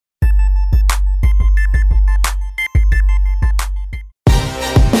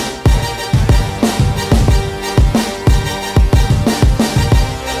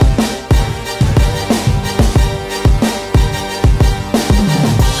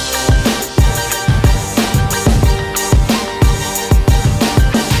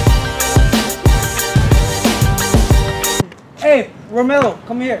Romelo,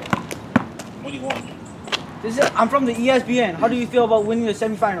 come here. What do you want? I'm from the ESPN. How do you feel about winning the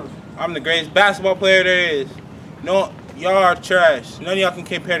semifinals? I'm the greatest basketball player there is. No, y'all are trash. None of y'all can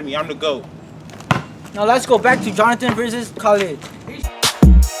compare to me. I'm the GOAT. Now let's go back to Jonathan versus Khalid.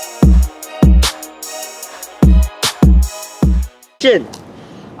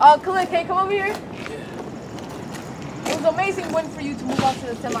 Khalid, can you come over here? It was an amazing win for you to move on to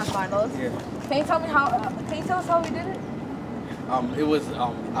the semifinals. Yeah. Can you tell me how? Can you tell us how we did it? I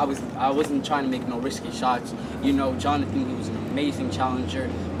wasn't trying to make no risky shots. You know, Jonathan, he was an amazing challenger,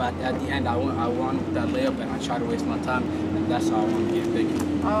 but at the end I won with that layup and I tried to waste my time, and that's how I want to get big.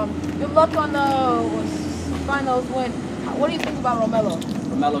 Good luck on the finals win. What do you think about Romelo?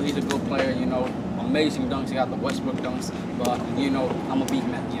 Romelo, he's a good player, you know, amazing dunks. He got the Westbrook dunks, but you know, I'm a beat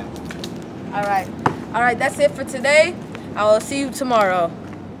him at the end. All right, that's it for today. I will see you tomorrow.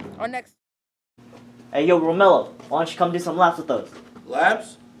 Or next. Hey, yo, Romelo, why don't you come do some laps with us?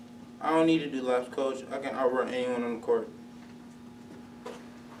 Laps? I don't need to do laps, coach. I can outrun anyone on the court.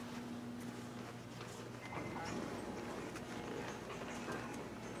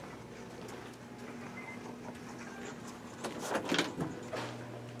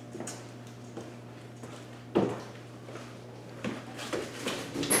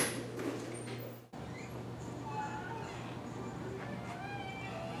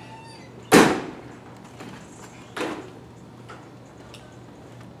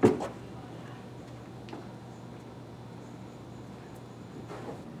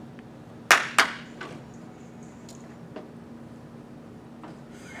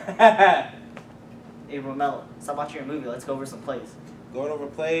 Hey, Romelo, stop watching your movie. Let's go over some plays. Going over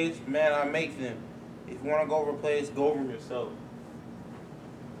plays? Man, I make them. If you want to go over plays, go over them yourself.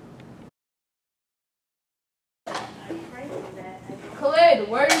 Khalid,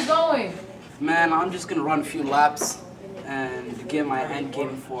 where are you going? Man, I'm just gonna run a few laps and get my end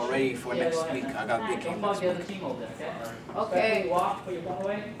game ready for next week. I got a big game next week. Okay.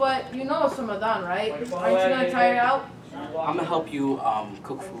 But you know it's Ramadan, right? Aren't you gonna tire out? I'm gonna help you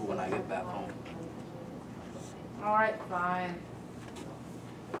cook food when I get back home. All right, fine.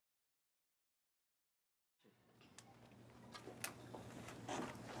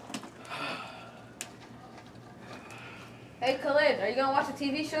 Hey Khalid, are you gonna watch a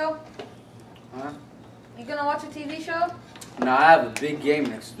TV show? Huh? You gonna watch a TV show? No, I have a big game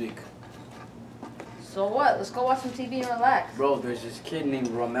next week. So what? Let's go watch some TV and relax. Bro, there's this kid named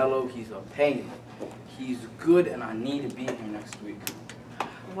Romelo. He's a pain. He's good, and I need to beat him next week.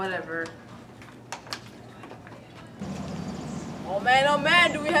 Whatever. Oh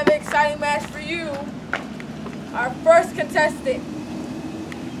man, do we have an exciting match for you. Our first contestant,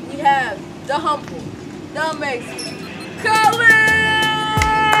 we have the humble, the amazing, Khalid!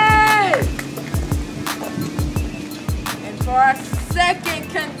 And for our second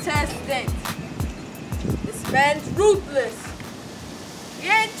contestant, this man's ruthless. He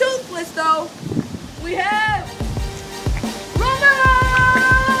ain't toothless though. We have Romelo!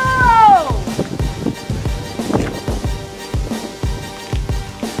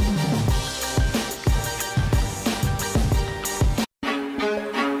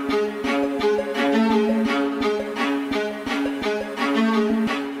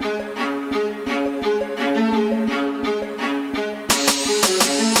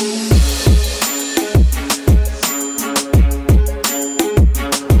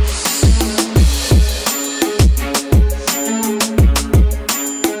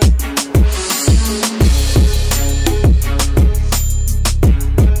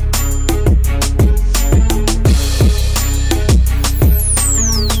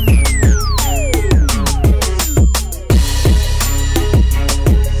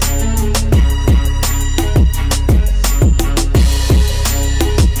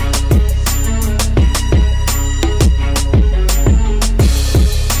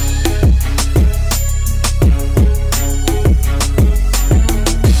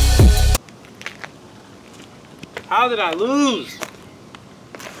 How did I lose?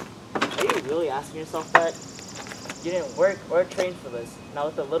 Are you really asking yourself that? You didn't work or train for this. Now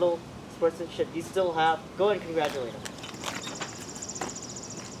with the little sportsmanship you still have, go and congratulate him.